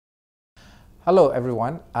Hello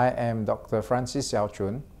everyone, I am Dr. Francis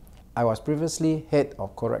Seow-Choen. I was previously head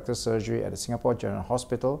of colorectal surgery at the Singapore General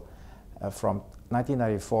Hospital from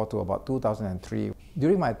 1994 to about 2003.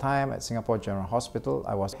 During my time at Singapore General Hospital,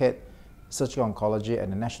 I was head surgical oncology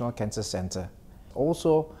at the National Cancer Centre.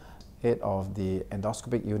 Also head of the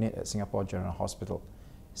endoscopic unit at Singapore General Hospital.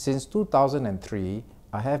 Since 2003,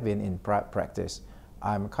 I have been in practice.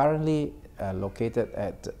 I'm currently located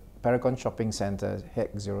at Paragon Shopping Centre,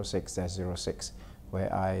 HEC 06-06,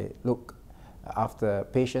 where I look after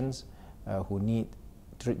patients who need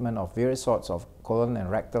treatment of various sorts of colon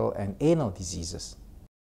and rectal and anal diseases.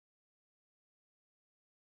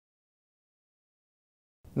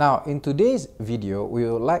 Now, in today's video, we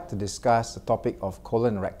would like to discuss the topic of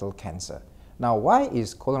colon and rectal cancer. Now, why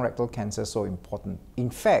is colon rectal cancer so important?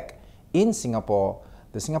 In fact, in Singapore,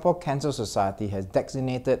 the Singapore Cancer Society has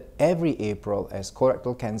designated every April as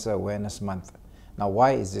Colorectal Cancer Awareness Month. Now,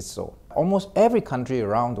 why is this so? Almost every country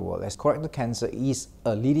around the world, as colorectal cancer is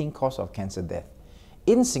a leading cause of cancer death.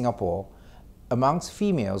 In Singapore, amongst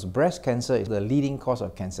females, breast cancer is the leading cause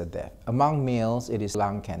of cancer death. Among males, it is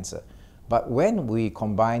lung cancer. But when we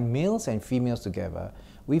combine males and females together,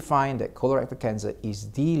 we find that colorectal cancer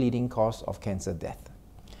is the leading cause of cancer death.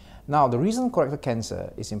 Now, the reason colorectal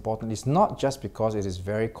cancer is important is not just because it is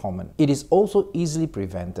very common. It is also easily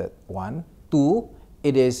prevented, 1. 2,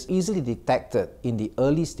 it is easily detected in the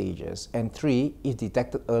early stages. And 3, if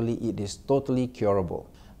detected early, it is totally curable.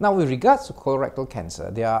 Now, with regards to colorectal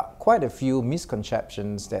cancer, there are quite a few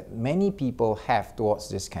misconceptions that many people have towards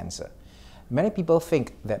this cancer. Many people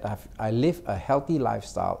think that if I live a healthy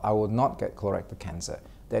lifestyle, I will not get colorectal cancer.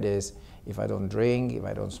 That is, if I don't drink, if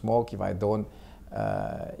I don't smoke, if I don't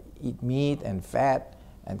eat meat and fat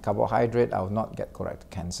and carbohydrate, I will not get colorectal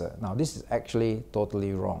cancer. Now, this is actually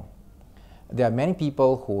totally wrong. There are many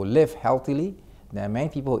people who live healthily. There are many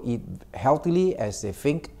people who eat healthily as they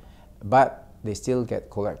think, but they still get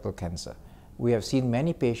colorectal cancer. We have seen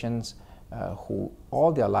many patients who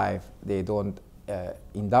all their life they don't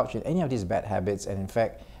indulge in any of these bad habits, and in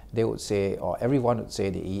fact, they would say, or everyone would say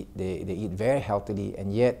they eat very healthily,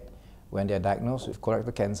 and yet when they're diagnosed with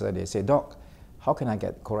colorectal cancer, they say, "Doc, how can I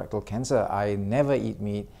get colorectal cancer? I never eat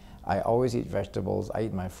meat, I always eat vegetables, I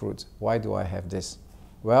eat my fruits. Why do I have this?"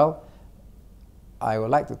 Well, I would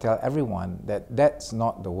like to tell everyone that that's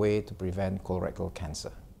not the way to prevent colorectal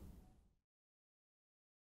cancer.